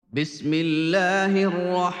بسم الله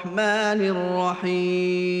الرحمن الرحيم.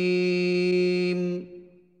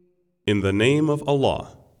 In the name of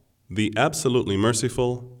Allah, the absolutely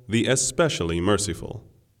merciful, the especially merciful.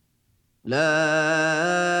 لا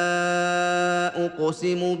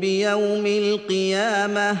أقسم بيوم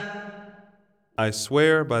القيامة I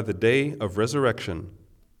swear by the day of resurrection,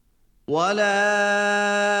 ولا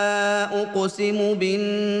أقسم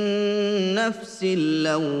بالنفس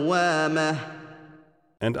اللوامة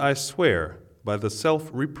and I swear by the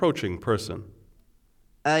self-reproaching person.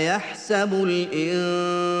 أيحسب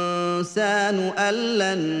الإنسان أن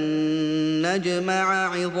لن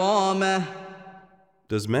نجمع عظامه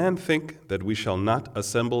Does man think that we shall not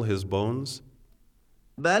assemble his bones?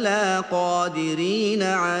 بلى قادرين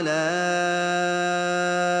على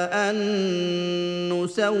أن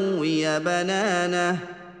نسوي بنانه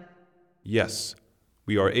Yes,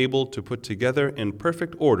 we are able to put together in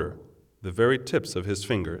perfect order the very tips of his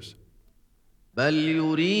fingers. بل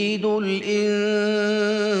يريد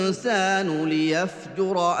الإنسان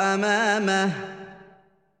ليفجر أمامه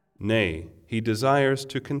Nay, he desires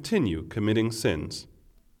to continue committing sins.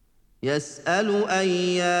 يسأل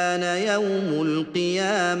أيان يوم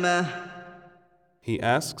القيامة He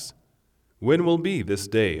asks, when will be this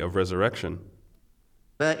day of resurrection?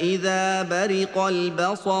 فإذا برق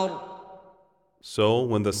البصر So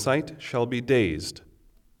when the sight shall be dazed,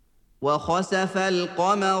 وخسف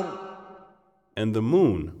القمر and the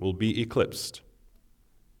moon will be eclipsed,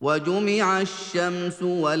 وجمع الشمس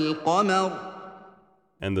والقمر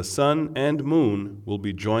and the sun and moon will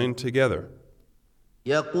be joined together,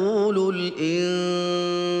 يقول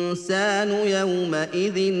الإنسان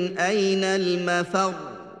يومئذ أين المفر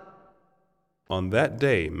on that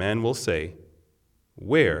day man will say,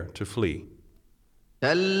 where to flee?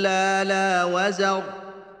 كلا لا وزر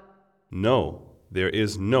No, there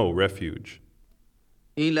is no refuge.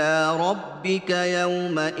 إلى ربك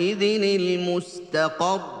يومئذ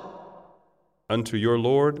المستقر Unto your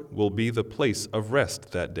Lord will be the place of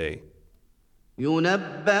rest that day.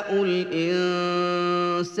 ينبأ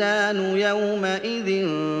الإنسان يومئذ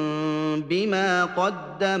بما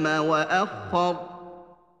قدم وأخر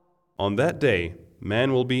On that day,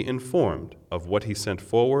 man will be informed of what he sent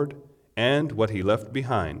forward and what he left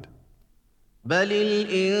behind. بل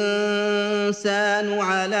الإنسان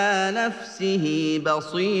على نفسه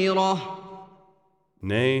بصيرة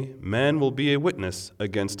Nay, man will be a witness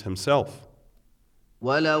against himself.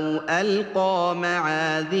 ولو ألقى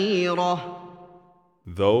معاذيره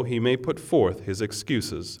Though he may put forth his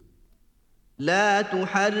excuses, لا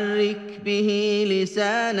تحرك به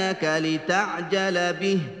لسانك لتعجل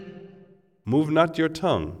به move not your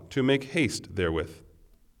tongue to make haste therewith.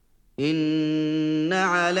 إن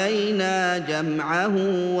علينا جمعه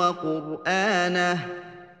وقرآنه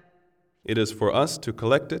It is for us to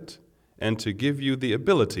collect it and to give you the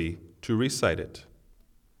ability to recite it.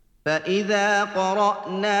 فإذا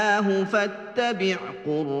قرأناه فاتبع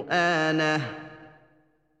قرآنه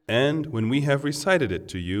And when we have recited it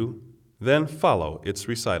to you, then follow its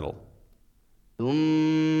recital.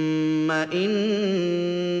 ثم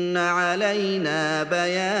إن علينا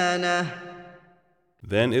بيانه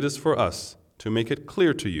Then it is for us to make it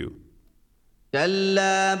clear to you.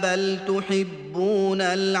 كلا بل تحبون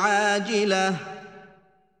العاجلة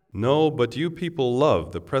No, but you people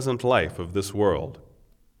love the present life of this world,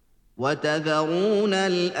 وتذرون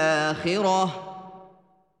الآخرة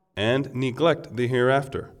and neglect the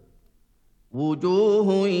hereafter.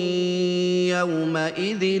 وجوه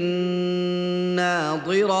يومئذ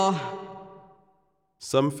ناظرة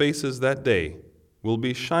Some faces that day will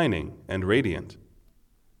be shining and radiant,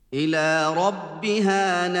 إلى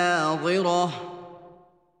ربها ناظرة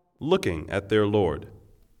looking at their Lord.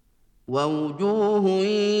 ووجوه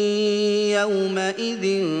يومئذ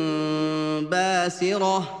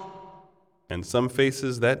باسرة And some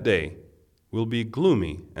faces that day will be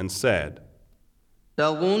gloomy and sad,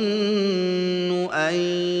 تظن أن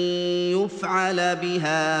يفعل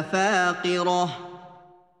بها فاقرة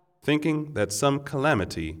thinking that some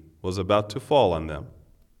calamity was about to fall on them.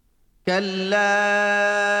 كلا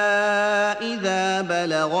إذا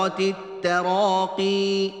بلغت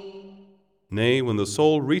التراقي Nay, when the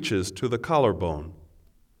soul reaches to the collarbone,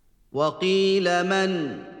 وقيل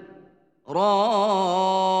من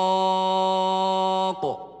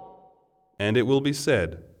راق and it will be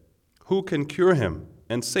said, who can cure him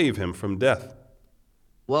and save him from death?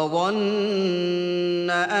 وظن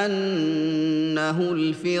أنه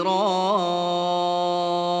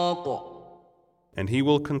الفراق And he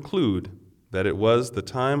will conclude that it was the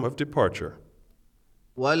time of departure.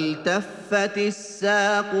 والتفت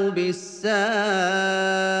الساق بالساق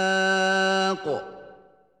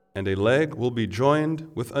and a leg will be joined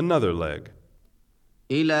with another leg.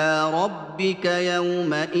 إلى ربك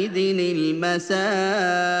يومئذ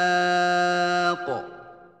المساق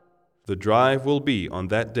The drive will be on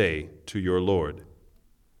that day to your Lord.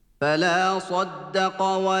 فلا صدق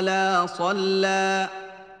ولا صلى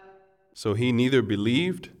So he neither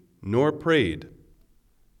believed nor prayed,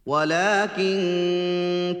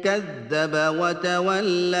 ولكن كذب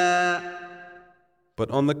وتولى but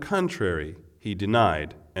on the contrary, he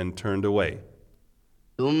denied and turned away.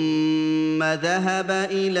 ثم ذهب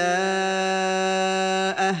إلى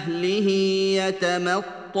أهله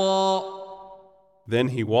يتمطى Then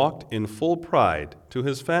he walked in full pride to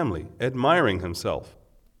his family, admiring himself.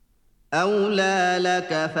 أولى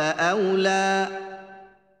لك فأولى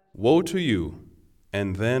Woe to you,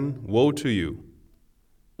 and then woe to you.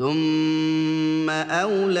 ثم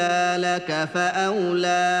أولى لك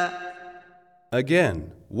فأولى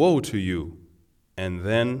Again, woe to you, and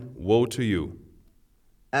then woe to you.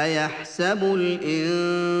 أيحسب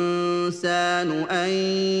الإنسان أن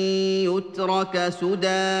يترك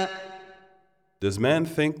سدى Does man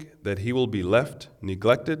think that he will be left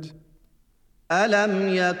neglected? ألم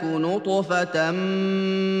يك نطفة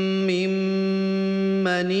من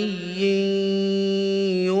مني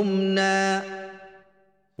يمنى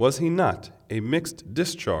Was he not a mixed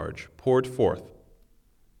discharge poured forth?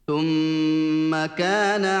 ثم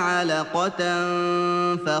كان علقة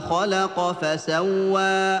فخلق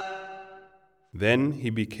فسوى Then he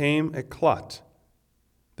became a clot,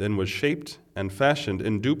 then was shaped and fashioned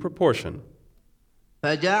in due proportion,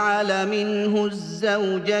 فجعل منه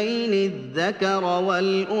الزوجين الذكر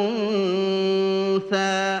والأنثى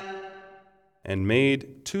and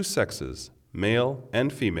made two sexes, male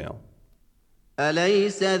and female.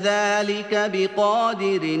 أليس ذلك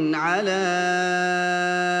بقادر على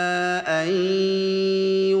أن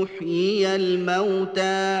يحيي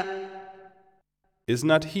الموتى Is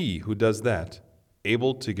not he who does that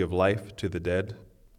able to give life to the dead?